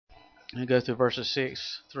and go through verses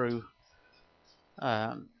 6 through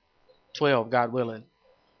 12, God willing.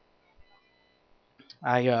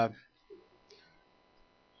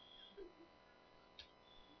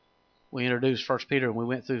 We introduced First Peter, and we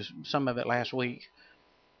went through some of it last week.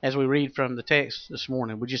 As we read from the text this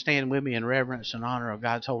morning, would you stand with me in reverence and honor of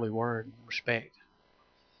God's holy word and respect?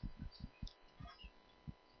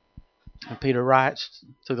 And Peter writes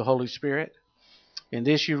through the Holy Spirit, "In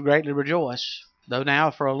this you greatly rejoice, though now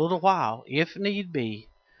for a little while, if need be,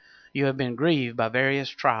 you have been grieved by various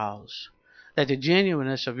trials, that the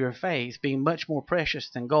genuineness of your faith, being much more precious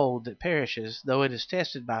than gold that perishes, though it is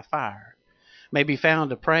tested by fire, may be found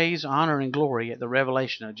to praise, honor, and glory at the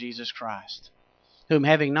revelation of Jesus Christ, whom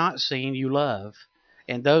having not seen you love,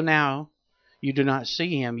 and though now you do not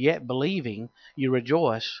see him, yet believing, you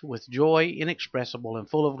rejoice with joy inexpressible and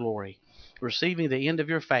full of glory, receiving the end of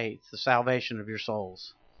your faith, the salvation of your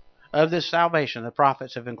souls. Of this salvation the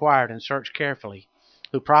prophets have inquired and searched carefully,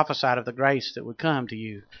 who prophesied of the grace that would come to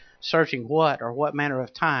you, searching what manner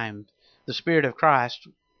of time the Spirit of Christ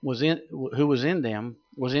who was in them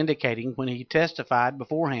was indicating when he testified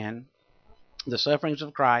beforehand the sufferings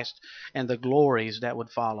of Christ and the glories that would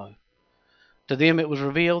follow. To them it was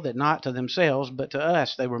revealed that not to themselves, but to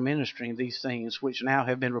us they were ministering these things which now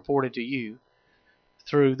have been reported to you,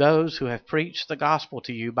 through those who have preached the gospel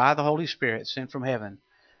to you by the Holy Spirit sent from heaven,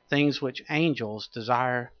 things which angels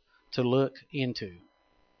desire to look into."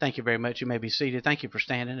 Thank you very much. You may be seated. Thank you for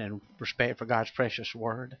standing in respect for God's precious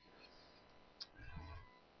word.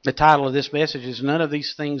 The title of this message is "None of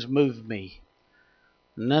These Things Move Me."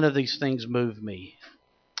 None of these things move me.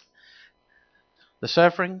 The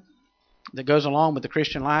suffering that goes along with the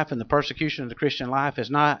Christian life and the persecution of the Christian life is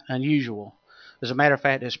not unusual. As a matter of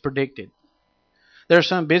fact, it's predicted. There are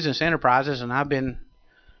some business enterprises, and I've been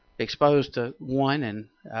exposed to one, and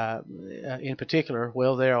in particular,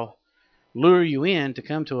 well, they'll lure you in to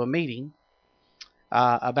come to a meeting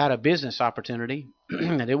about a business opportunity,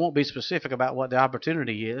 and they won't be specific about what the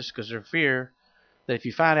opportunity is because they fear that if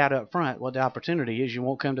you find out up front what the opportunity is, you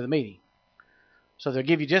won't come to the meeting. So they'll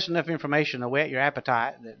give you just enough information to whet your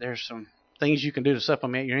appetite that there's some things you can do to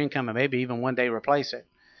supplement your income and maybe even one day replace it.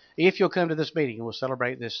 If you'll come to this meeting, and we'll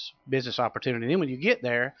celebrate this business opportunity. And then when you get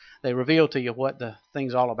there, they reveal to you what the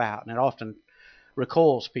thing's all about, and it often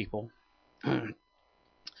recoils people.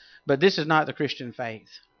 But this is not the Christian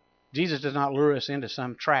faith. Jesus does not lure us into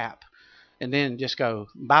some trap and then just go,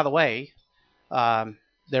 by the way,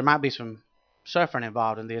 there might be some suffering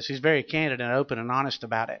involved in this. He's very candid and open and honest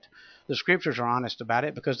about it. The scriptures are honest about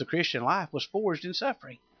it because the Christian life was forged in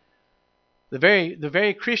suffering. The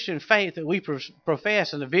very Christian faith that we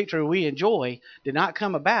profess and the victory we enjoy did not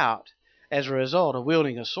come about as a result of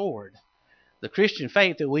wielding a sword. The Christian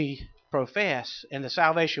faith that we profess and the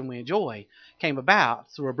salvation we enjoy came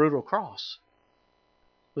about through a brutal cross.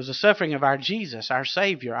 It was the suffering of our Jesus, our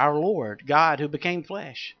Savior, our Lord, God who became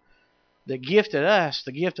flesh, that gifted us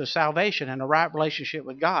the gift of salvation and a right relationship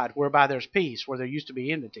with God, whereby there's peace where there used to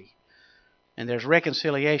be enmity, and there's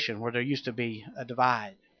reconciliation where there used to be a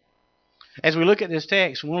divide. As we look at this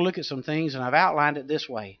text, we want to look at some things, and I've outlined it this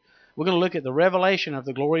way. We're going to look at the revelation of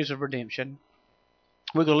the glories of redemption.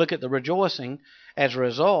 We're going to look at the rejoicing as a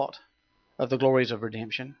result of the glories of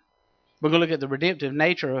redemption. We're going to look at the redemptive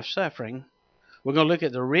nature of suffering. We're going to look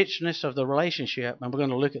at the richness of the relationship, and we're going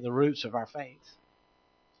to look at the roots of our faith.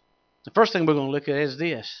 The first thing we're going to look at is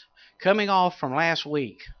this. Coming off from last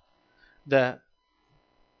week, the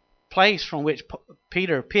place from which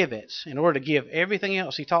Peter pivots in order to give everything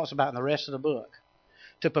else he talks about in the rest of the book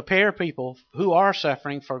to prepare people who are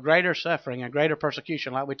suffering for greater suffering and greater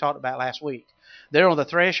persecution like we talked about last week. They're on the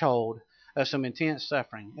threshold of some intense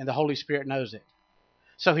suffering, and the Holy Spirit knows it.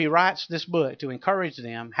 So he writes this book to encourage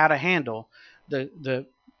them how to handle the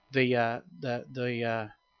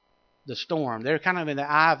storm. They're kind of in the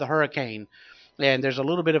eye of the hurricane, and there's a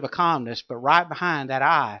little bit of a calmness, but right behind that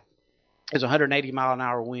eye is a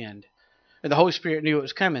 180-mile-an-hour wind. And the Holy Spirit knew it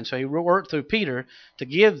was coming, so he worked through Peter to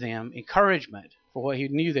give them encouragement for what he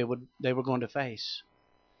knew they were going to face.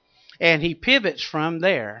 And he pivots from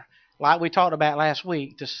there, like we talked about last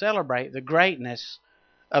week, to celebrate the greatness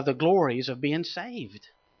of the glories of being saved.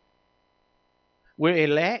 We're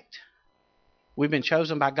elect. We've been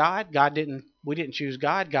chosen by God. We didn't choose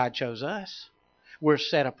God. God chose us. We're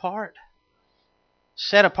set apart.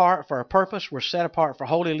 Set apart for a purpose. We're set apart for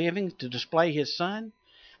holy living to display His Son.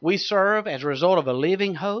 We serve as a result of a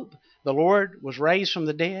living hope. The Lord was raised from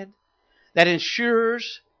the dead. That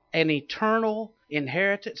ensures an eternal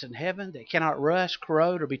inheritance in heaven that cannot rust,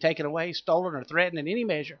 corrode, or be taken away, stolen, or threatened in any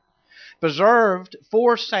measure. Preserved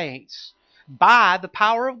for saints by the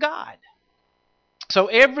power of God. So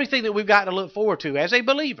everything that we've got to look forward to as a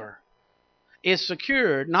believer is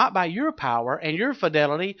secured not by your power and your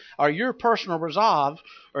fidelity or your personal resolve,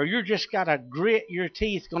 or you're just got to grit your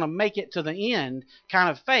teeth, going to make it to the end kind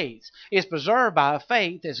of faith. It's preserved by a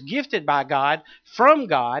faith that's gifted by God, from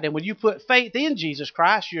God, and when you put faith in Jesus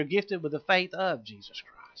Christ, you're gifted with the faith of Jesus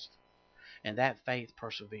Christ. And that faith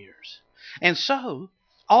perseveres. And so,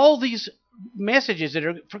 all these messages that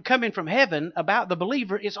are coming from heaven about the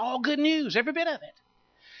believer is all good news, every bit of it.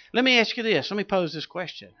 Let me ask you this. Let me pose this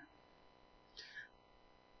question.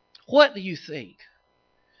 What do you think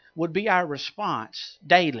would be our response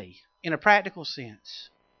daily, in a practical sense,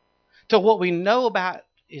 to what we know about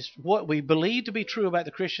is what we believe to be true about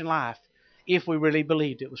the Christian life, if we really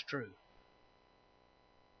believed it was true?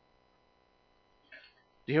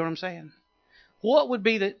 Do you hear what I'm saying? What would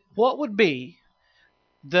be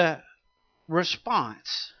the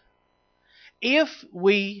response if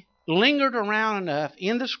we lingered around enough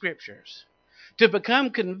in the Scriptures to become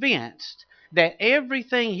convinced that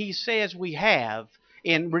everything he says we have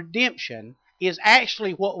in redemption is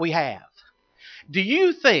actually what we have? Do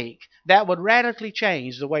you think that would radically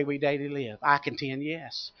change the way we daily live? I contend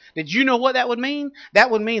yes. Did you know what that would mean?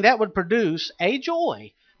 That would produce a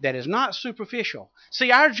joy that is not superficial.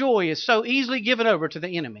 See, our joy is so easily given over to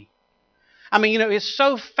the enemy. I mean, it's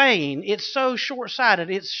so vain, it's so short-sighted,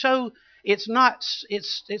 it's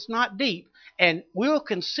not deep, and we'll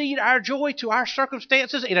concede our joy to our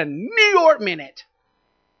circumstances in a New York minute.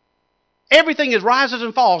 Everything rises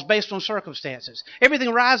and falls based on circumstances.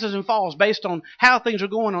 Everything rises and falls based on how things are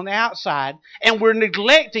going on the outside, and we're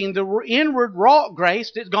neglecting the inward wrought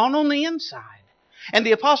grace that's gone on the inside. And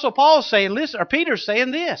the Apostle Paul's saying, listen, or Peter's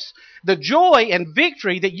saying this: the joy and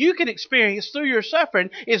victory that you can experience through your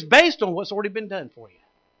suffering is based on what's already been done for you.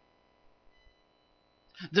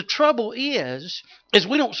 The trouble is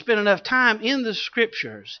we don't spend enough time in the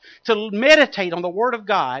Scriptures to meditate on the Word of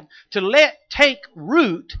God, to let take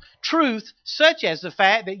root truth such as the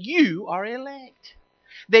fact that you are elect,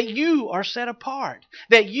 that you are set apart,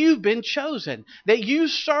 that you've been chosen, that you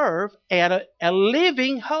serve at a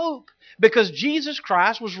living hope, because Jesus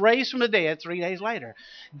Christ was raised from the dead 3 days later.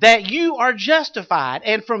 That you are justified,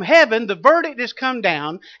 and from heaven the verdict has come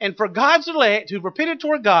down, and for God's elect who've repented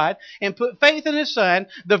toward God and put faith in His Son,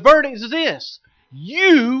 the verdict is this: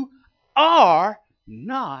 you are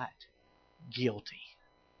not guilty.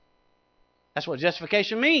 That's what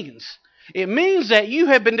justification means. It means that you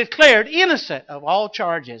have been declared innocent of all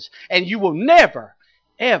charges, and you will never,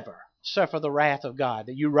 ever suffer the wrath of God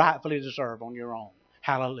that you rightfully deserve on your own.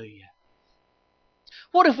 Hallelujah.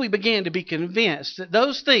 What if we began to be convinced that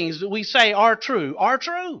those things that we say are true are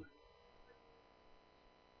true?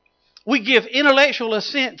 We give intellectual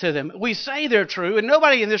assent to them. We say they're true, and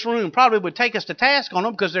nobody in this room probably would take us to task on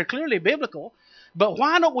them because they're clearly biblical. But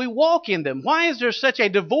why don't we walk in them? Why is there such a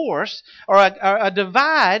divorce or a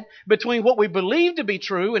divide between what we believe to be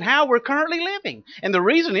true and how we're currently living? And the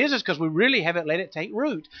reason is because we really haven't let it take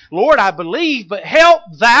root. Lord, I believe, but help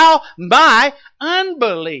thou my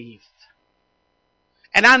unbelief.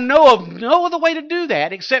 And I know of no other way to do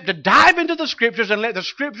that except to dive into the Scriptures and let the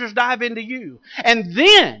Scriptures dive into you. And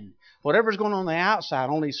then, whatever's going on the outside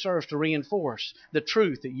only serves to reinforce the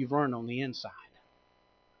truth that you've learned on the inside.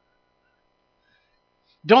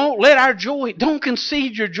 Don't let our joy, don't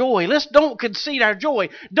concede your joy. Don't concede our joy.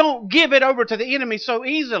 Don't give it over to the enemy so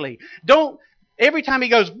easily. Every time he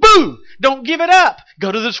goes, boo, don't give it up.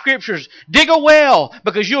 Go to the Scriptures. Dig a well,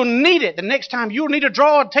 because you'll need it. The next time you'll need to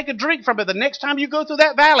draw and take a drink from it. The next time you go through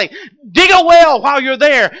that valley, dig a well while you're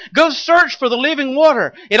there. Go search for the living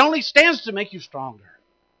water. It only stands to make you stronger.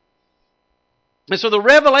 And so the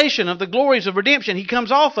revelation of the glories of redemption he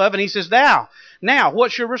comes off of, and he says, now,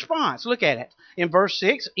 what's your response? Look at it. In verse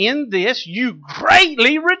 6, in this you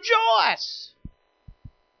greatly rejoice.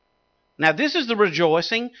 Now this is the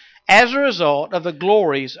rejoicing as a result of the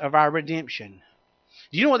glories of our redemption.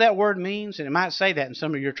 Do you know what that word means? And it might say that in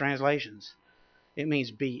some of your translations. It means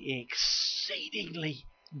be exceedingly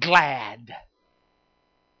glad.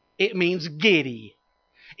 It means giddy.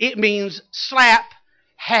 It means slap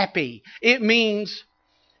happy. It means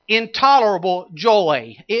intolerable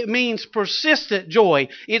joy. It means persistent joy.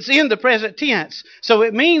 It's in the present tense. So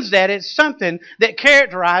it means that it's something that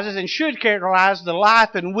characterizes and should characterize the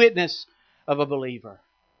life and witness of a believer.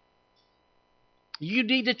 You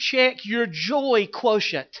need to check your joy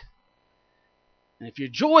quotient. And if your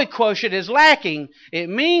joy quotient is lacking, it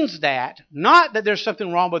means that, not that there's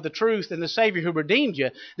something wrong with the truth and the Savior who redeemed you,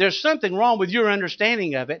 there's something wrong with your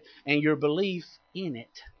understanding of it and your belief in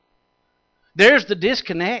it. There's the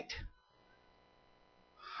disconnect.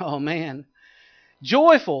 Oh man,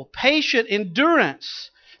 Joyful, patient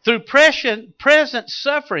endurance through present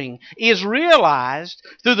suffering is realized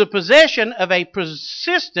through the possession of a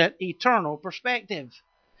persistent eternal perspective.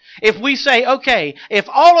 If we say, okay, if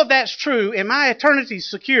all of that's true and my eternity's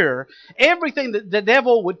secure, everything that the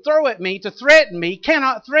devil would throw at me to threaten me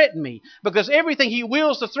cannot threaten me, because everything he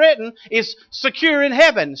wills to threaten is secure in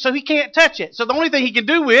heaven, so he can't touch it. So the only thing he can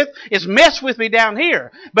do with is mess with me down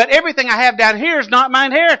here. But everything I have down here is not my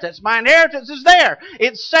inheritance. My inheritance is there.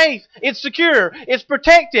 It's safe. It's secure. It's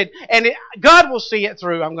protected. And God will see it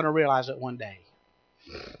through. I'm going to realize it one day.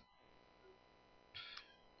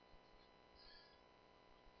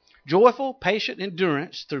 Joyful, patient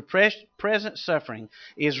endurance through present suffering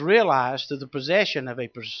is realized through the possession of a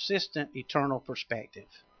persistent eternal perspective.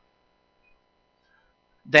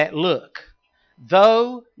 That look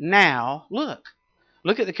at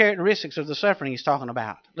the characteristics of the suffering he's talking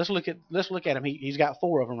about. Let's look at him. He's got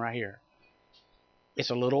 4 of them right here.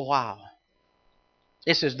 It's a little while.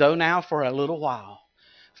 It says, though now for a little while.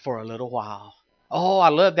 For a little while. Oh, I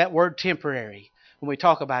love that word temporary when we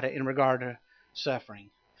talk about it in regard to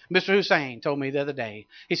suffering. Mr. Hussein told me the other day,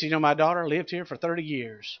 he said, my daughter lived here for 30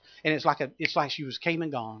 years, and it's like she came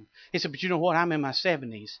and gone. He said, but you know what? I'm in my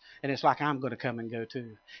 70s, and it's like I'm going to come and go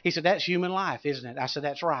too. He said, that's human life, isn't it? I said,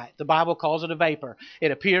 that's right. The Bible calls it a vapor.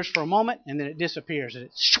 It appears for a moment, and then it disappears, and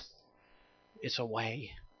it's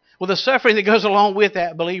away. Well, the suffering that goes along with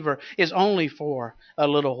that, believer, is only for a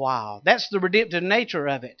little while. That's the redemptive nature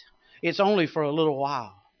of it. It's only for a little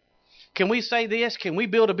while. Can we say this? Can we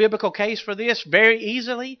build a biblical case for this very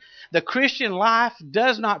easily? The Christian life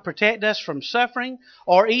does not protect us from suffering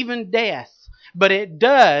or even death, but it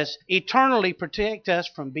does eternally protect us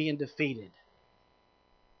from being defeated.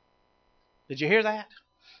 Did you hear that?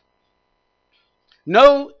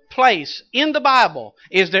 No place in the Bible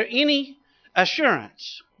is there any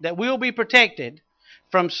assurance that we'll be protected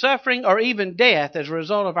from suffering or even death as a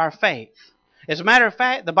result of our faith. As a matter of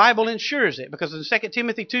fact, the Bible ensures it, because in 2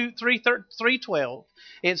 Timothy 3:12,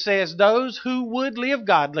 it says, those who would live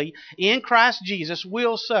godly in Christ Jesus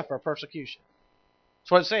will suffer persecution.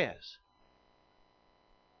 That's what it says.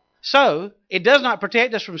 So, it does not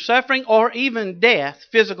protect us from suffering or even death,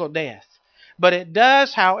 physical death. But it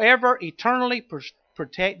does, however, eternally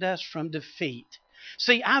protect us from defeat.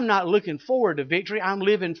 See, I'm not looking forward to victory. I'm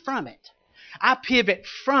living from it. I pivot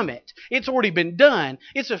from it. It's already been done.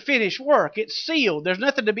 It's a finished work. It's sealed. There's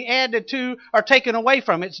nothing to be added to or taken away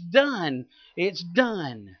from. It's done. It's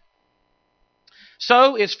done.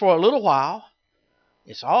 So it's for a little while.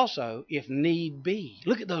 It's also if need be.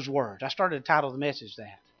 Look at those words. I started to title the message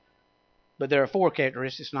that. But there are 4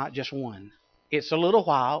 characteristics, not just one. It's a little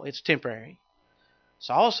while. It's temporary. It's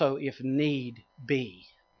also if need be.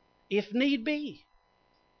 If need be.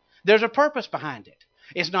 There's a purpose behind it.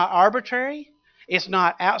 It's not arbitrary. It's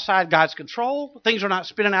not outside God's control. Things are not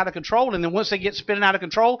spinning out of control. And then once they get spinning out of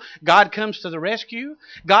control, God comes to the rescue.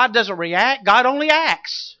 God doesn't react. God only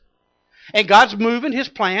acts. And God's moving His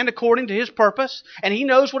plan according to His purpose. And He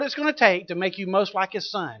knows what it's going to take to make you most like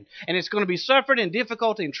His Son. And it's going to be suffering and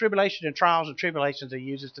difficulty and tribulation and trials and tribulations He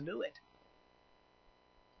uses to do it.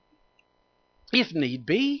 If need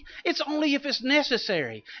be. It's only if it's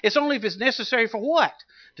necessary. It's only if it's necessary for what?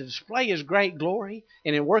 To display His great glory.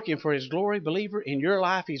 And in working for His glory, believer, in your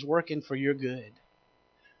life He's working for your good.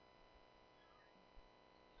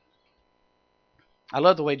 I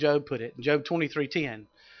love the way Job put it. In Job 23:10,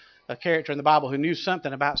 a character in the Bible who knew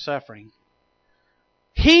something about suffering.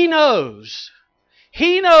 He knows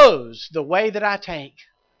the way that I take.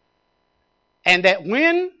 And that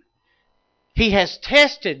when He has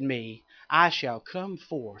tested me, I shall come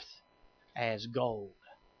forth as gold.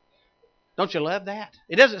 Don't you love that?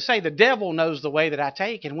 It doesn't say the devil knows the way that I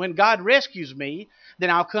take, and when God rescues me, then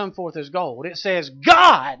I'll come forth as gold. It says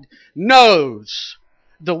God knows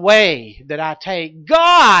the way that I take.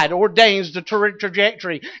 God ordains the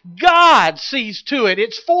trajectory. God sees to it.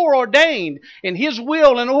 It's foreordained in His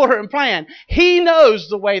will and order and plan. He knows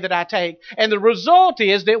the way that I take, and the result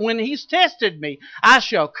is that when He's tested me, I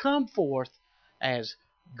shall come forth as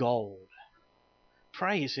gold.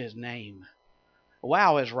 Praise His name.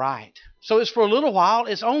 Wow is right. So it's for a little while.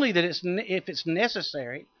 It's only that if it's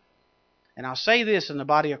necessary. And I'll say this in the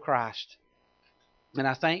body of Christ. And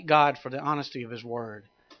I thank God for the honesty of His Word.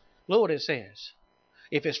 Look what it says.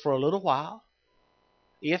 If it's for a little while,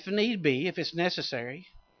 if need be, if it's necessary.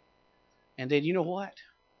 And then you know what?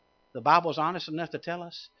 The Bible's honest enough to tell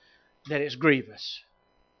us that it's grievous.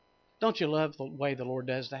 Don't you love the way the Lord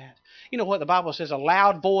does that? You know what the Bible says? A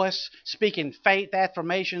loud voice speaking faith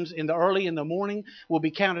affirmations early in the morning will be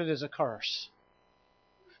counted as a curse.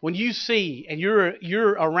 when you see and you're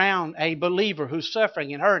around a believer who's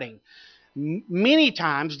suffering and hurting, many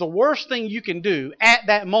times the worst thing you can do at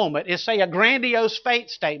that moment is say a grandiose faith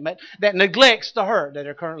statement that neglects the hurt that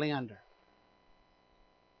they're currently under.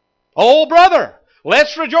 Oh, brother,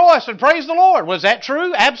 let's rejoice and praise the Lord. Was that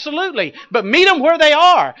true? Absolutely. But meet them where they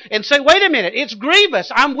are and say, wait a minute, it's grievous.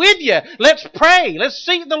 I'm with you. Let's pray. Let's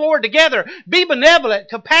seek the Lord together. Be benevolent,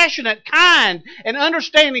 compassionate, kind, and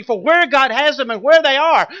understanding for where God has them and where they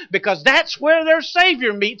are, because that's where their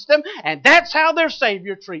Savior meets them, and that's how their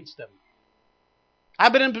Savior treats them.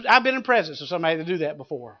 I've been in presence of somebody to do that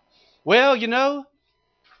before. Well, you know,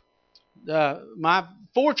 my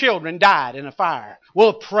 4 children died in a fire.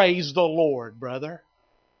 Well, praise the Lord, brother.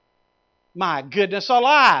 My goodness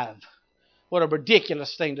alive. What a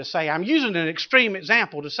ridiculous thing to say. I'm using an extreme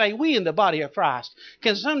example to say we in the body of Christ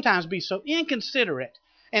can sometimes be so inconsiderate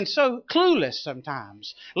and so clueless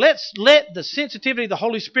sometimes. Let's let the sensitivity of the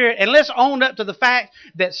Holy Spirit, and let's own up to the fact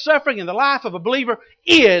that suffering in the life of a believer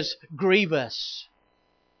is grievous.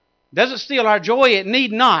 Doesn't steal our joy, it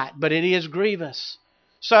need not, but it is grievous.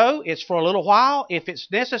 So, it's for a little while. If it's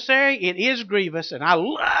necessary, it is grievous. And I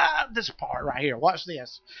love this part right here. Watch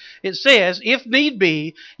this. It says, if need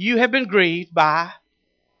be, you have been grieved by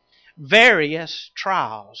various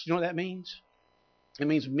trials. You know what that means? It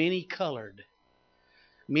means many colored,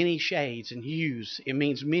 many shades and hues. It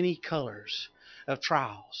means many colors of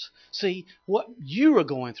trials. See, what you are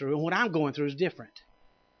going through and what I'm going through is different.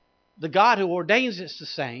 The God who ordains it's the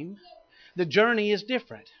same. The journey is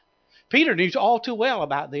different. Peter knew all too well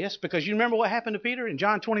about this, because you remember what happened to Peter in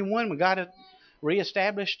John 21 when God had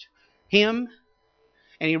reestablished him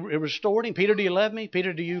and he restored him. Peter, do you love me?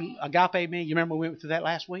 Peter, do you agape me? You remember we went through that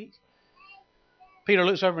last week? Peter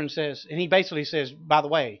looks over and says, and he basically says, by the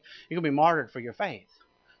way, you're going to be martyred for your faith.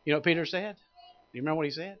 You know what Peter said? Do you remember what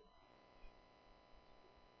he said?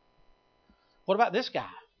 What about this guy?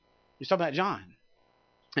 He's talking about John.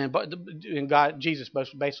 And God, Jesus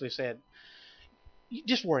basically said,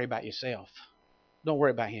 just worry about yourself. Don't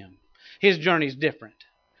worry about him. His journey is different.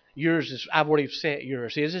 Yours is, I've already said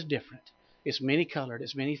yours. His is different. It's many colored.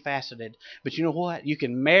 It's many faceted. But you know what? You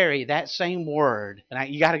can marry that same word. And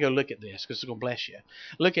you got to go look at this because it's going to bless you.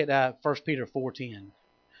 Look at 1 Peter 4:10.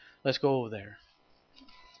 Let's go over there.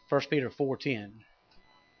 1 Peter 4:10.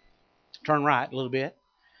 Turn right a little bit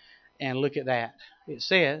and look at that. It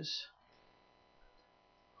says,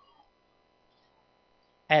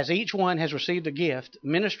 as each one has received a gift,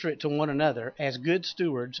 minister it to one another as good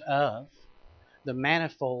stewards of the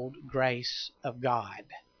manifold grace of God.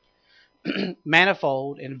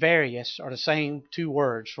 Manifold and various are the same 2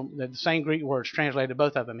 words, from the same Greek words translated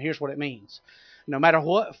both of them. Here's what it means. No matter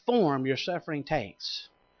what form your suffering takes,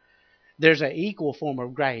 there's an equal form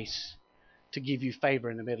of grace to give you favor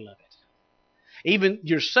in the middle of it. Even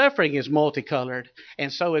your suffering is multicolored,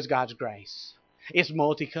 and so is God's grace. It's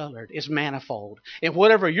multicolored. It's manifold. And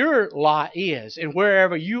whatever your lot is and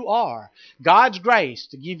wherever you are, God's grace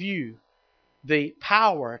to give you the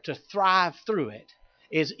power to thrive through it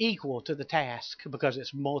is equal to the task because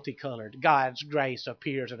it's multicolored. God's grace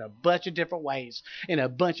appears in a bunch of different ways, in a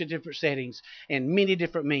bunch of different settings, and many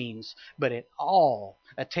different means, but it all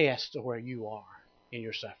attests to where you are in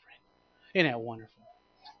your suffering. Isn't that wonderful?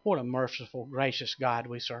 What a merciful, gracious God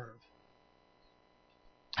we serve.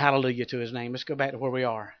 Hallelujah to his name. Let's go back to where we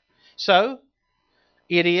are. So,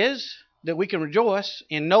 it is that we can rejoice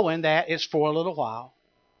in knowing that it's for a little while.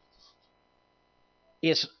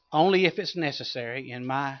 It's only if it's necessary in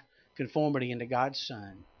my conformity into God's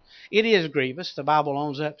Son. It is grievous. The Bible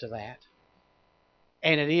owns up to that.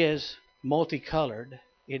 And it is multicolored.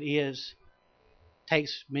 It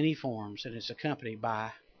takes many forms, and it's accompanied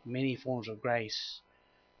by many forms of grace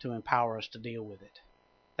to empower us to deal with it.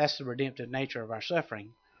 That's the redemptive nature of our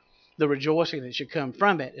suffering. The rejoicing that should come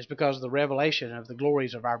from it is because of the revelation of the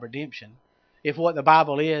glories of our redemption. If what the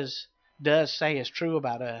Bible does say is true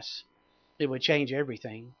about us, it would change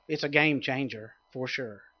everything. It's a game changer, for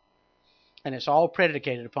sure. And it's all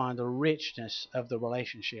predicated upon the richness of the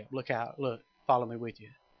relationship. Look, follow me with you.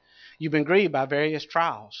 You've been grieved by various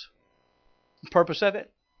trials. The purpose of it?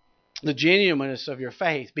 The genuineness of your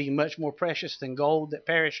faith, being much more precious than gold that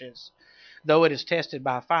perishes, though it is tested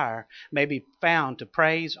by fire, may be found to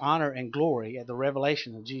praise, honor, and glory at the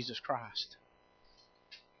revelation of Jesus Christ.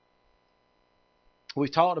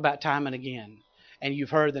 We've talked about time and again, and you've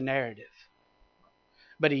heard the narrative.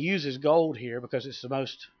 But he uses gold here because it's the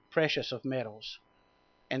most precious of metals.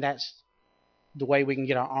 And that's the way we can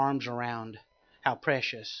get our arms around how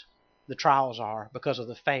precious the trials are because of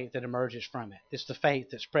the faith that emerges from it. It's the faith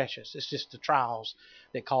that's precious. It's just the trials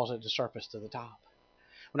that cause it to surface to the top.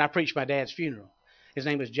 When I preached my dad's funeral, His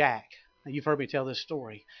name was Jack. Now, you've heard me tell this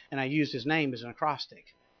story, and I used his name as an acrostic.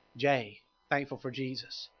 J, thankful for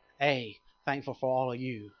Jesus. A, thankful for all of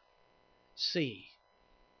you. C,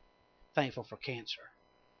 thankful for cancer.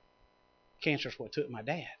 Cancer is what took my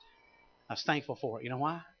dad. I was thankful for it. You know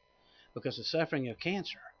why? Because the suffering of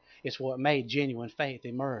cancer is what made genuine faith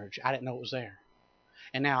emerge. I didn't know it was there.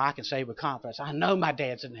 And now I can say with confidence, I know my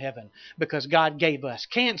dad's in heaven because God gave us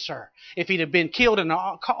cancer. If he'd have been killed in an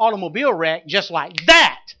automobile wreck just like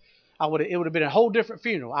that, it would have been a whole different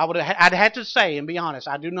funeral. I'd had to say and be honest,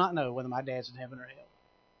 I do not know whether my dad's in heaven or hell.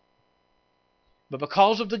 But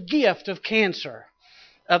because of the gift of cancer,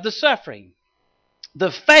 of the suffering,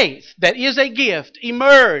 the faith that is a gift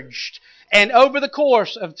emerged. And over the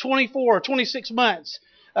course of 24 or 26 months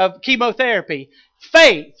of chemotherapy,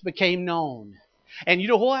 faith became known. And you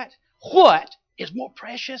know what? What is more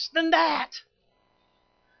precious than that?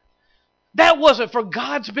 That wasn't for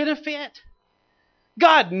God's benefit.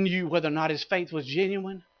 God knew whether or not his faith was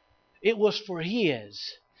genuine. It was for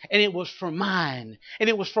his. And it was for mine. And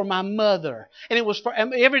it was for my mother. And it was for...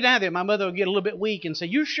 Every now and then my mother would get a little bit weak and say,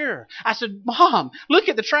 you sure? I said, Mom, look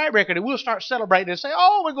at the track record and we'll start celebrating and say,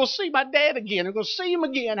 oh, we're going to see my dad again. We're going to see him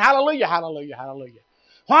again. Hallelujah, hallelujah, hallelujah.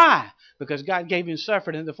 Why? Because God gave him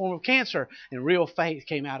suffering in the form of cancer and real faith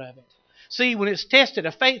came out of it. See, when it's tested,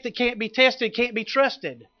 a faith that can't be tested can't be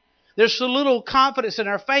trusted. There's so little confidence in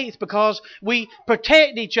our faith because we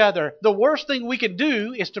protect each other. The worst thing we can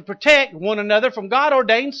do is to protect one another from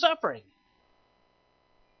God-ordained suffering.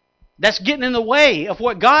 That's getting in the way of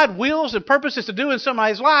what God wills and purposes to do in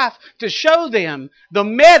somebody's life to show them the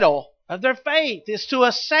mettle of their faith. It's to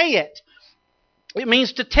assay it. It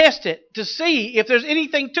means to test it, to see if there's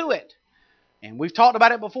anything to it. And we've talked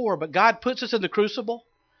about it before, but God puts us in the crucible.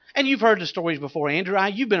 And you've heard the stories before, Andrew.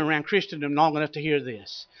 You've been around Christendom long enough to hear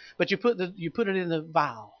this. But you put it in the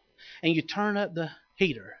vial, and you turn up the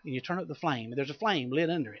heater, and you turn up the flame, and there's a flame lit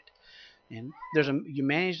under it. And you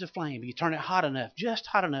manage the flame. You turn it hot enough, just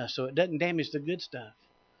hot enough, so it doesn't damage the good stuff.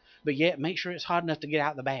 But yet make sure it's hot enough to get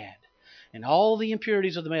out the bad. And all the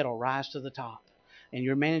impurities of the metal rise to the top. And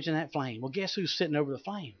you're managing that flame. Well, guess who's sitting over the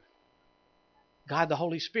flame? God the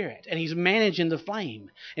Holy Spirit. And he's managing the flame.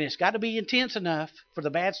 And it's got to be intense enough for the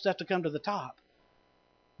bad stuff to come to the top.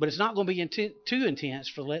 But it's not going to be too intense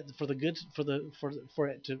for the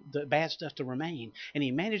bad stuff to remain. And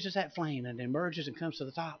he manages that flame and it emerges and comes to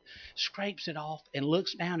the top, scrapes it off, and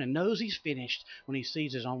looks down and knows he's finished when he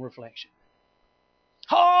sees his own reflection.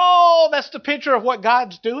 Oh, that's the picture of what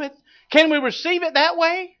God's doing. Can we receive it that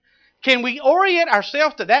way? Can we orient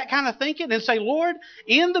ourselves to that kind of thinking and say, Lord,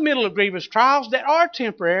 in the middle of grievous trials that are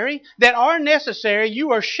temporary, that are necessary,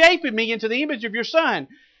 you are shaping me into the image of your Son.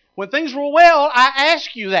 When things were well, I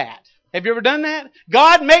ask you that. Have you ever done that?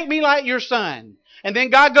 God, make me like your Son. And then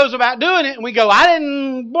God goes about doing it, and we go, I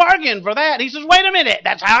didn't bargain for that. He says, wait a minute,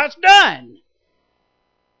 that's how it's done.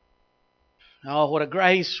 Oh, what a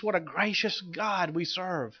grace, what a gracious God we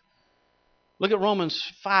serve. Look at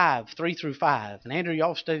Romans 5, 3 through 5. And Andrew,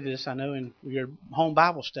 y'all studied this, I know, in your home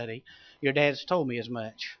Bible study. Your dad's told me as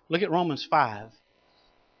much. Look at Romans 5.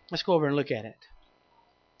 Let's go over and look at it.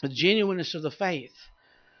 The genuineness of the faith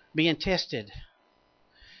being tested.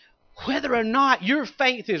 Whether or not your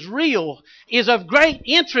faith is real is of great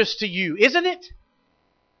interest to you, isn't it?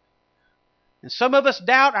 And some of us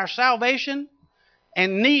doubt our salvation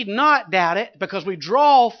and need not doubt it because we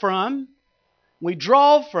draw from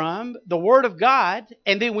the Word of God,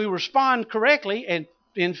 and then we respond correctly and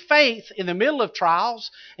in faith in the middle of trials,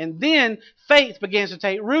 and then faith begins to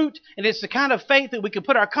take root, and it's the kind of faith that we can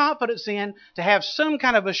put our confidence in to have some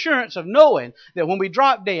kind of assurance of knowing that when we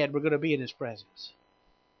drop dead, we're going to be in His presence.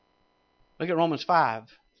 Look at Romans 5.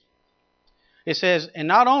 It says, and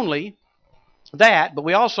not only that, but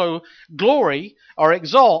we also glory or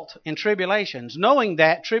exult in tribulations, knowing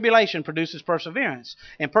that tribulation produces perseverance,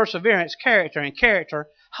 and perseverance, character, and character,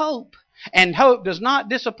 hope. And hope does not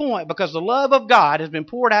disappoint because the love of God has been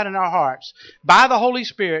poured out in our hearts by the Holy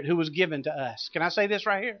Spirit who was given to us. Can I say this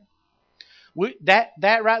right here?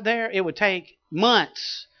 That right there, it would take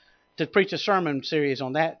months to preach a sermon series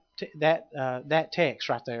on that text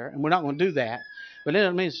right there, and we're not going to do that. But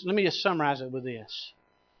let me just summarize it with this.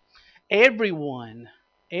 Everyone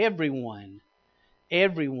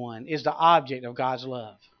is the object of God's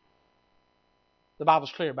love. The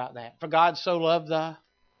Bible's clear about that. For God so loved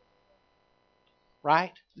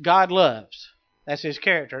right? God loves. That's His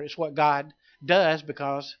character. It's what God does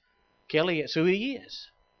because, Kelly, it's who He is.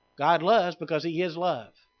 God loves because He is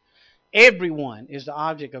love. Everyone is the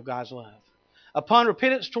object of God's love. Upon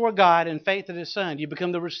repentance toward God and faith in His Son, you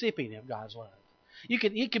become the recipient of God's love.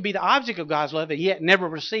 It could be the object of God's love and yet never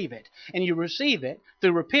receive it. And you receive it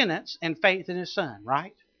through repentance and faith in His Son,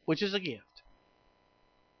 right? Which is a gift.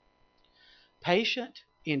 Patient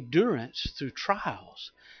endurance through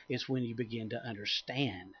trials is when you begin to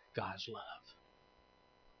understand God's love.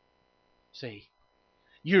 See,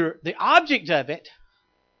 you're the object of it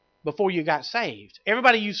before you got saved.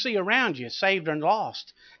 Everybody you see around you, saved and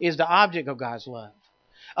lost, is the object of God's love.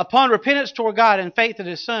 Upon repentance toward God and faith in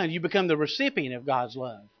His Son, you become the recipient of God's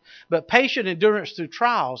love. But patient endurance through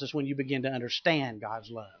trials is when you begin to understand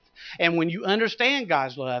God's love. And when you understand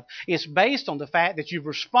God's love, it's based on the fact that you've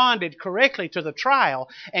responded correctly to the trial,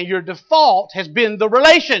 and your default has been the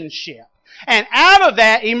relationship. And out of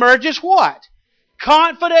that emerges what?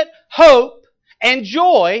 Confident hope and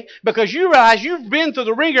joy, because you realize you've been through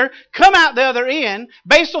the ringer, come out the other end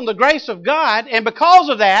based on the grace of God, and because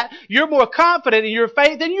of that, you're more confident in your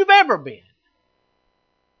faith than you've ever been.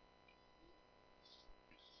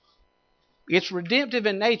 It's redemptive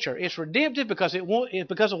in nature. It's redemptive because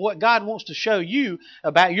because of what God wants to show you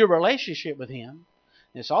about your relationship with Him.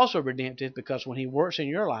 It's also redemptive because when He works in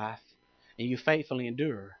your life and you faithfully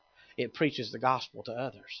endure, it preaches the gospel to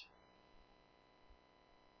others.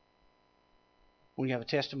 When you have a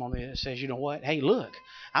testimony that says, you know what, hey, look,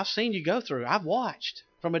 I've seen you go through. I've watched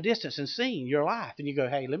from a distance and seen your life. And you go,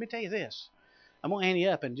 hey, let me tell you this. I'm going to ante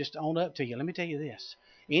up and just own up to you. Let me tell you this.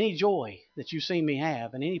 Any joy that you've seen me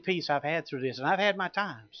have and any peace I've had through this, and I've had my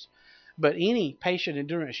times, but any patient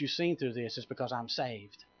endurance you've seen through this is because I'm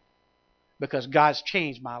saved. Because God's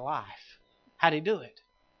changed my life. How'd He do it?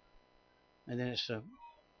 And then it's a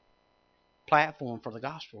platform for the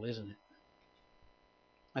gospel, isn't it?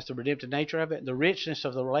 That's the redemptive nature of it. The richness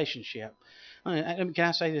of the relationship. Can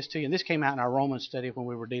I say this to you? And this came out in our Romans study when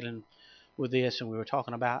we were dealing with this and we were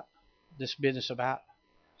talking about this business about.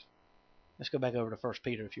 Let's go back over to 1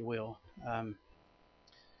 Peter, if you will. I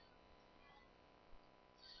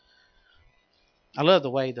love the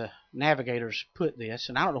way the Navigators put this,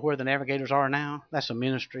 and I don't know where the Navigators are now. That's a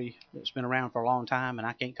ministry that's been around for a long time, and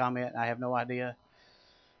I can't comment. I have no idea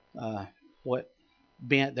what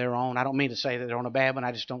bent they're on. I don't mean to say that they're on a bad one.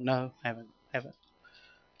 I just don't know. I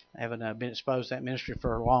haven't been exposed to that ministry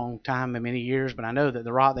for a long time and many years, but I know that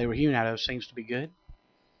the rock they were hewn out of seems to be good.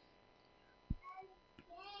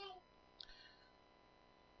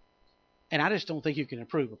 And I just don't think you can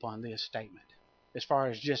improve upon this statement as far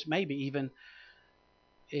as just maybe even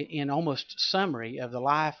in almost summary of the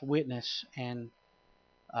life, witness, and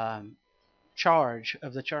charge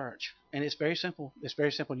of the church. And it's very simple. It's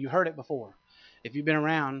very simple. You heard it before. If you've been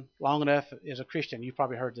around long enough as a Christian, you've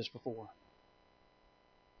probably heard this before.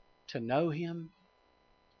 To know Him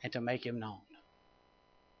and to make Him known.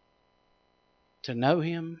 To know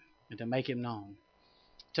Him and to make Him known.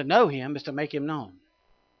 To know Him is to make Him known.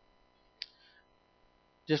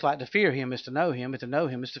 Just like to fear Him is to know Him, and to know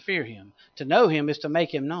Him is to fear Him. To know Him is to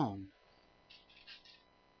make Him known.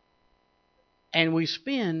 And we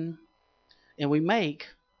spend and we make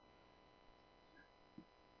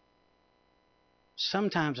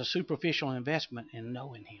sometimes a superficial investment in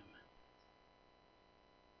knowing Him.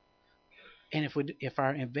 And if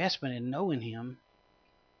our investment in knowing Him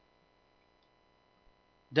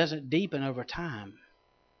doesn't deepen over time,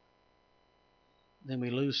 then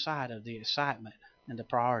we lose sight of the excitement and the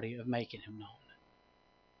priority of making Him known.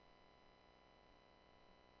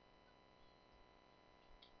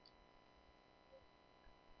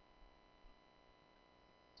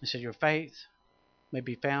 He said, your faith may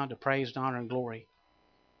be found to praise and honor and glory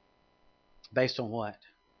based on what?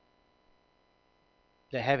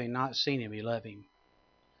 That having not seen Him, you love Him.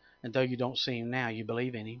 And though you don't see Him now, you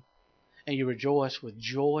believe in Him. And you rejoice with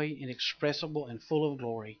joy inexpressible and full of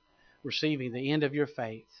glory, receiving the end of your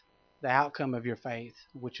faith, the outcome of your faith,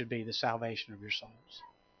 which would be the salvation of your souls.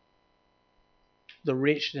 The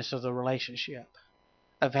richness of the relationship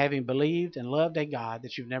of having believed and loved a God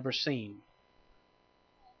that you've never seen,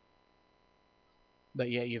 but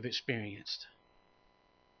yet you've experienced.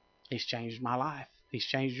 He's changed my life. He's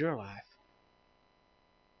changed your life.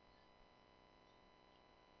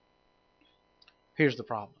 Here's the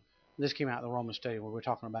problem. This came out in the Roman study where we're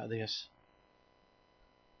talking about this.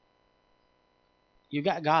 You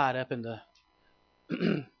got God up in the,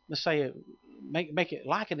 let's say, make it,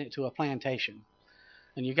 liken it to a plantation.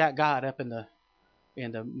 And you got God up in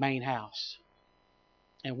the main house.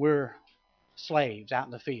 And we're slaves out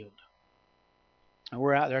in the field. And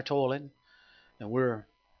we're out there toiling. And we're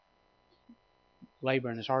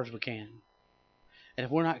laboring as hard as we can. And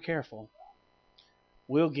if we're not careful,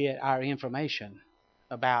 we'll get our information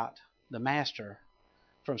about the master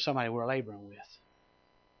from somebody we're laboring with.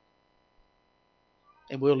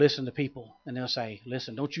 And we'll listen to people, and they'll say,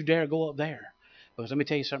 listen, don't you dare go up there. Because let me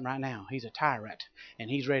tell you something right now. He's a tyrant, and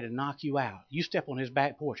he's ready to knock you out. You step on his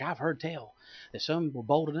back porch. I've heard tell that some were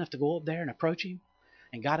bold enough to go up there and approach him,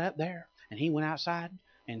 and got up there, and he went outside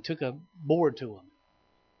and took a board to him.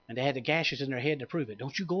 And they had the gashes in their head to prove it.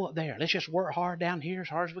 Don't you go up there. Let's just work hard down here as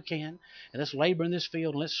hard as we can. And let's labor in this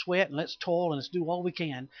field. And let's sweat and let's toil and let's do all we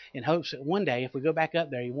can in hopes that one day if we go back up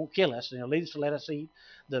there, he won't kill us. And he'll lead us to let us eat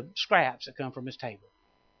the scraps that come from his table.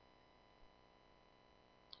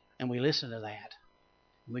 And we listen to that.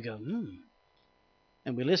 And we go,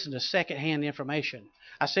 And we listen to secondhand information.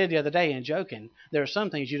 I said the other day in joking, there are some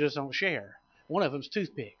things you just don't share. One of them's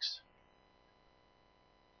toothpicks.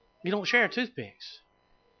 You don't share toothpicks.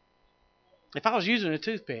 If I was using a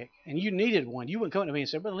toothpick and you needed one, you wouldn't come to me and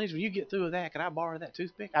say, Brother Lindsay, when you get through with that, can I borrow that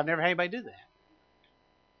toothpick? I've never had anybody do that.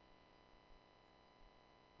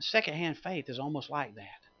 Secondhand faith is almost like that.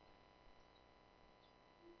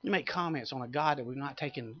 You make comments on a God that we've not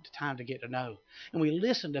taken the time to get to know. And we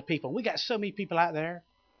listen to people. We got so many people out there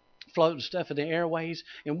floating stuff in the airways,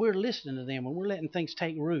 and we're listening to them, and we're letting things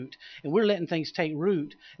take root. And we're letting things take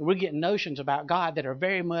root, and we're getting notions about God that are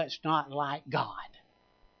very much not like God.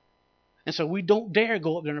 And so we don't dare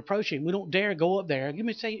go up there and approach him. We don't dare go up there. Let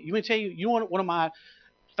me tell you, you know one of my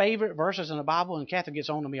favorite verses in the Bible, and Catherine gets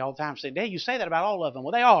on to me all the time. Say, Dad, you say that about all of them.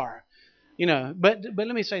 Well, they are. But let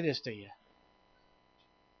me say this to you.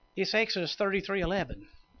 It's Exodus 33:11.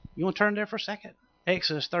 You want to turn there for a second?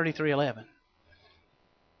 Exodus 33:11.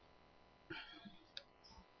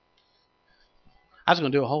 I was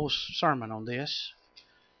going to do a whole sermon on this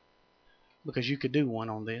because you could do one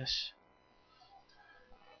on this.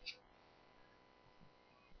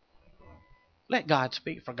 Let God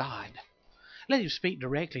speak for God. Let him speak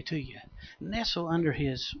directly to you. Nestle under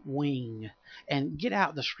his wing and get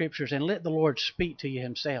out the scriptures and let the Lord speak to you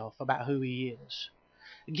himself about who he is.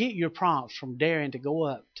 Get your prompts from daring to go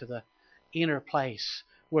up to the inner place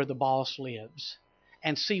where the boss lives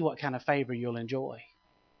and see what kind of favor you'll enjoy.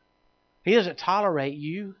 He doesn't tolerate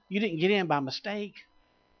you. You didn't get in by mistake.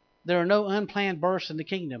 There are no unplanned births in the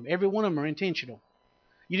kingdom. Every one of them are intentional.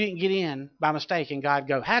 You didn't get in by mistake and God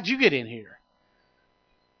go, how'd you get in here?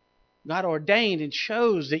 God ordained and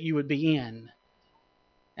chose that you would be in.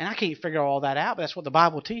 And I can't figure all that out, but that's what the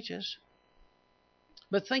Bible teaches.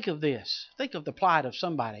 But think of this. Think of the plight of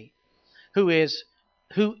somebody who is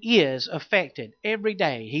affected every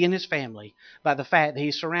day, he and his family, by the fact that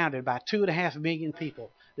he's surrounded by 2.5 million people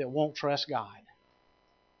that won't trust God.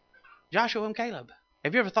 Joshua and Caleb.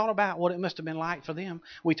 Have you ever thought about what it must have been like for them?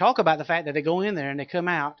 We talk about the fact that they go in there and they come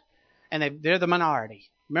out and they're the minority.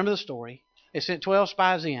 Remember the story. They sent 12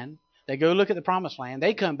 spies in. They go look at the promised land.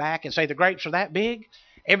 They come back and say the grapes are that big.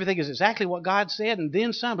 Everything is exactly what God said and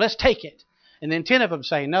then some. Let's take it. And then 10 of them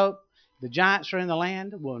say, nope, the giants are in the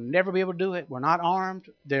land. We'll never be able to do it. We're not armed.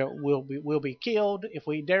 We'll be killed if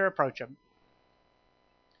we dare approach them.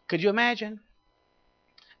 Could you imagine?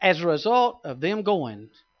 As a result of them going,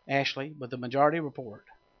 Ashley, with the majority report,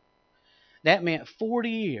 that meant 40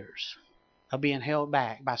 years of being held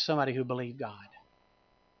back by somebody who believed God.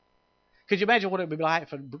 Could you imagine what it would be like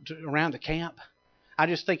around the camp? I'm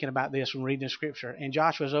just thinking about this when reading the scripture. And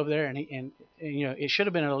Joshua's over there, and it should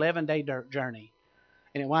have been an 11-day journey,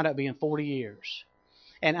 and it wound up being 40 years.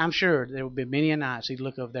 And I'm sure there would be many a nights he'd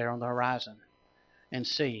look over there on the horizon and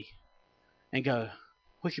see and go,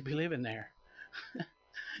 we could be living there.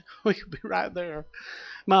 We could be right there.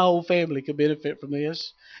 My whole family could benefit from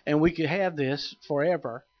this, and we could have this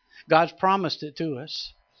forever. God's promised it to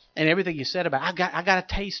us. And everything you said about it, I got a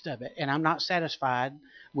taste of it, and I'm not satisfied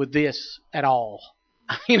with this at all.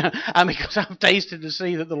 Because I've tasted to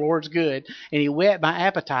see that the Lord's good, and he whet my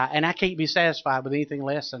appetite, and I can't be satisfied with anything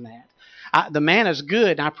less than that. The manna's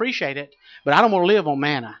good, and I appreciate it, but I don't want to live on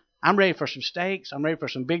manna. I'm ready for some steaks. I'm ready for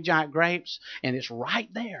some big giant grapes, and it's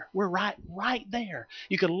right there. We're right there.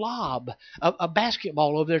 You could lob a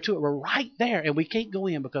basketball over there to it. We're right there, and we can't go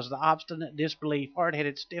in because of the obstinate, disbelief,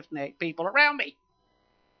 hard-headed, stiff-necked people around me.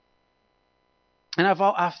 And I've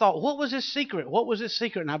thought, what was his secret? What was his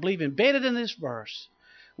secret? And I believe embedded in this verse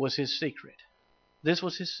was his secret. This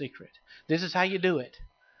was his secret. This is how you do it.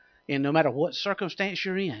 And no matter what circumstance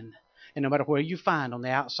you're in, and no matter where you find on the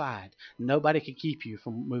outside, nobody can keep you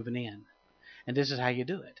from moving in. And this is how you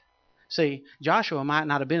do it. See, Joshua might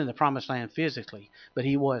not have been in the promised land physically, but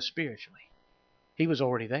he was spiritually. He was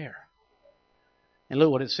already there. And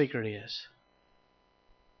look what his secret is.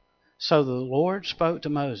 So the Lord spoke to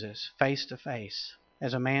Moses face to face,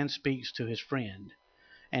 as a man speaks to his friend,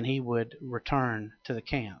 and he would return to the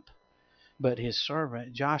camp. But his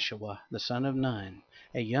servant Joshua, the son of Nun,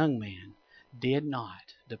 a young man, did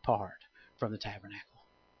not depart from the tabernacle.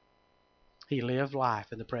 He lived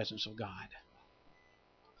life in the presence of God.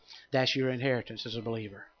 That's your inheritance as a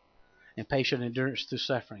believer. And patient endurance through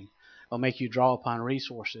suffering will make you draw upon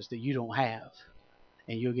resources that you don't have.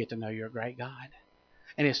 And you'll get to know your great God.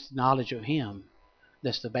 And it's the knowledge of Him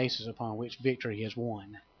that's the basis upon which victory is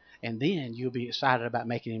won. And then you'll be excited about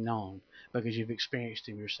making Him known because you've experienced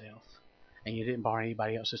Him yourself. And you didn't borrow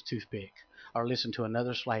anybody else's toothpick or listen to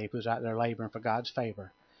another slave who's out there laboring for God's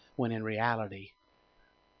favor, when in reality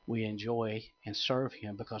we enjoy and serve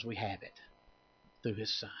Him because we have it through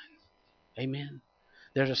His Son. Amen.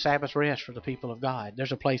 There's a Sabbath rest for the people of God.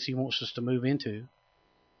 There's a place He wants us to move into.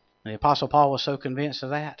 And the Apostle Paul was so convinced of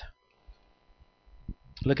that.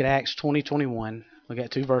 Look at Acts 20:21. We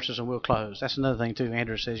got 2 verses and we'll close. That's another thing too.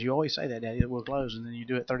 Andrew says, you always say that, Daddy, that we'll close, and then you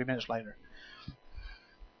do it 30 minutes later.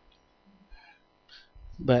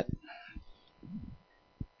 But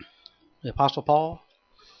the Apostle Paul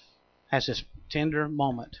has this tender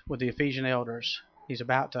moment with the Ephesian elders. He's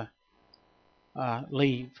about to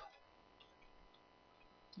leave.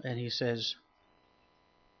 And he says,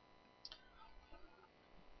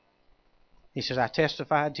 I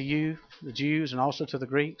testified to you, the Jews, and also to the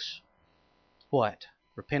Greeks, what?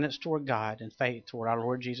 Repentance toward God and faith toward our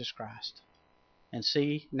Lord Jesus Christ. And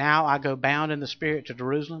see, now I go bound in the Spirit to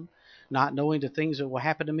Jerusalem, not knowing the things that will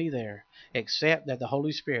happen to me there, except that the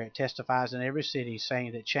Holy Spirit testifies in every city,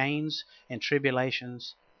 saying that chains and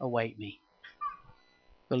tribulations await me.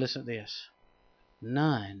 But listen to this.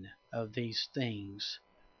 None of these things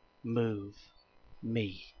move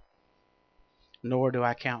me, nor do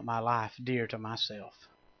I count my life dear to myself,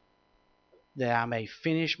 that I may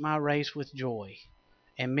finish my race with joy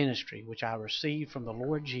and ministry which I received from the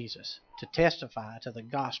Lord Jesus, to testify to the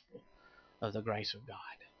gospel of the grace of God.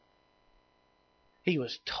 He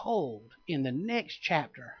was told in the next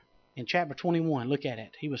chapter, in chapter 21, look at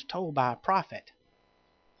it. He was told by a prophet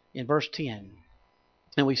in verse 10.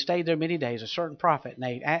 And we stayed there many days. A certain prophet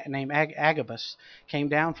named Agabus came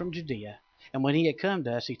down from Judea. And when he had come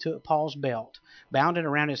to us, he took Paul's belt, bound it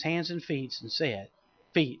around his hands and feet, and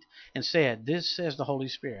said, This says the Holy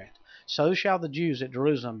Spirit, so shall the Jews at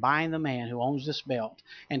Jerusalem bind the man who owns this belt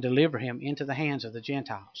and deliver him into the hands of the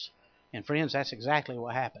Gentiles. And friends, that's exactly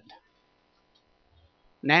what happened.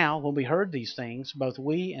 Now, when we heard these things, both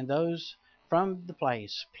we and those from the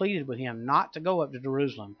place pleaded with him not to go up to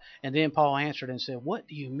Jerusalem. And then Paul answered and said, What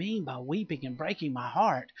do you mean by weeping and breaking my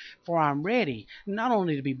heart? For I am ready not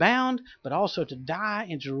only to be bound, but also to die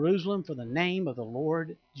in Jerusalem for the name of the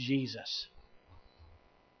Lord Jesus.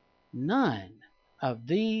 None of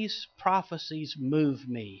these prophecies move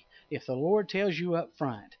me. If the Lord tells you up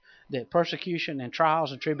front that persecution and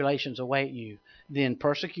trials and tribulations await you, then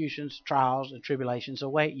persecutions, trials, and tribulations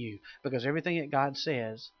await you, because everything that God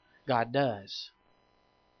says, God does.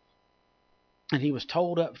 And he was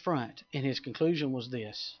told up front, and his conclusion was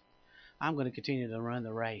this: I'm going to continue to run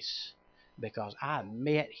the race because I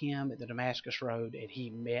met him at the Damascus Road and he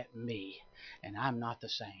met me, and I'm not the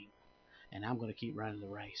same. And I'm going to keep running the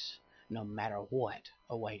race no matter what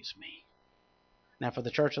awaits me. Now, for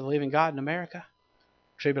the Church of the Living God in America,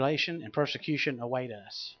 tribulation and persecution await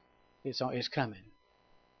us. It's coming.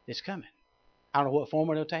 It's coming. I don't know what form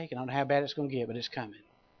it'll take, and I don't know how bad it's going to get, but it's coming.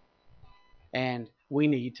 And we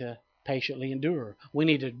need to patiently endure. We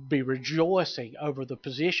need to be rejoicing over the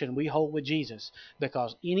position we hold with Jesus,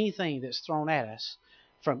 because anything that's thrown at us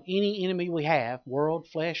from any enemy we have, world,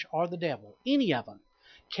 flesh, or the devil, any of them,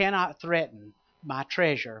 cannot threaten my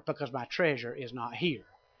treasure, because my treasure is not here.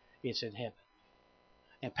 It's in heaven.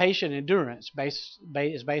 And patient endurance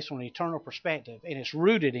is based on an eternal perspective, and it's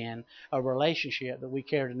rooted in a relationship that we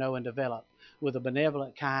care to know and develop with a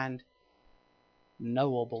benevolent, kind,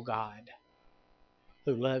 knowable God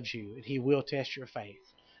who loves you, and he will test your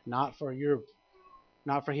faith, not for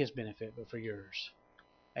his benefit, but for yours.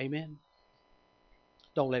 Amen.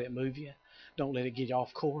 Don't let it move you. Don't let it get you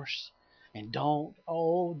off course. And don't,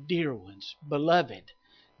 oh dear ones, beloved,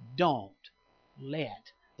 don't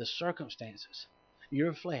let the circumstances,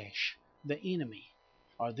 your flesh, the enemy,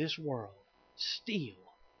 or this world steal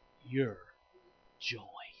your joy.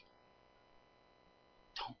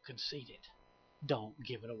 Don't concede it. Don't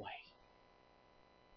give it away.